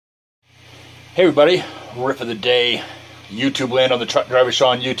Hey everybody, Riff of the Day, YouTube land on the Truck Driver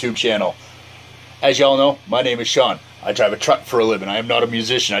Sean YouTube channel. As y'all know, my name is Sean. I drive a truck for a living. I am not a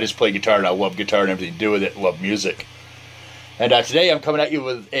musician. I just play guitar and I love guitar and everything to do with it. Love music. And today I'm coming at you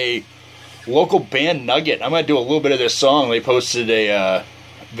with a local band nugget. I'm going to do a little bit of this song. They posted a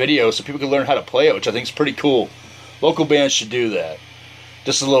video so people can learn how to play it, which I think is pretty cool. Local bands should do that.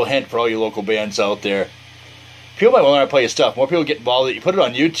 Just a little hint for all you local bands out there. People might want to learn how to play your stuff. More people get involved. You put it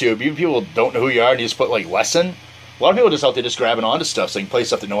on YouTube. Even people don't know who you are and you just put like lesson. A lot of people are just out there just grabbing onto stuff so they can play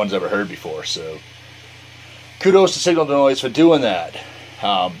stuff that no one's ever heard before. So kudos to Sygnal To Noise for doing that.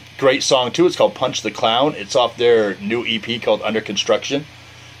 Great song too. It's called Punch the Clown. It's off their new EP called Under Construction.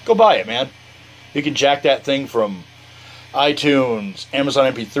 Go buy it, man. You can jack that thing from iTunes,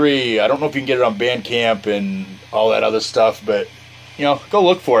 Amazon MP3. I don't know if you can get it on Bandcamp and all that other stuff, but you know, go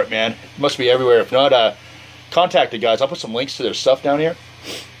look for it, man. It must be everywhere. If not, contact the guys. I'll put some links to their stuff down here,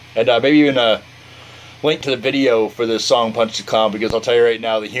 and maybe even a link to the video for this song Punch the Clown, because I'll tell you right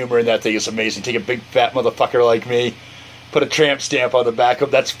now, the humor in that thing is amazing. Take a big fat motherfucker like me, put a tramp stamp on the back of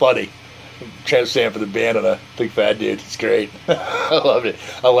him. That's funny. Tramp stamp for the band on a big fat dude. It's great. I loved it.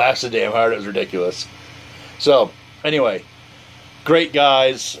 I laughed so damn hard. It was ridiculous. So anyway, great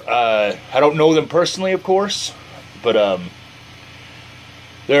guys. I don't know them personally, of course, but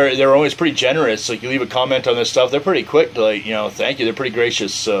they're always pretty generous. Like, you leave a comment on this stuff, they're pretty quick to, like, you know, thank you. They're pretty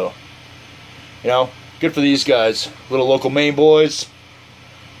gracious. So, you know, good for these guys. Little local Maine boys.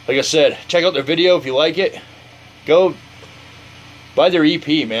 Like I said, check out their video if you like it. Go buy their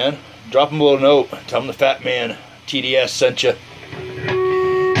EP, man. Drop them a little note. Tell them the Fat Man TDS sent you.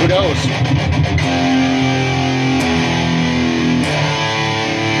 Who knows?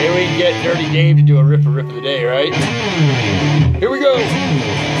 Maybe we can get Dirty Dave to do a riff of the day, right? Here we go.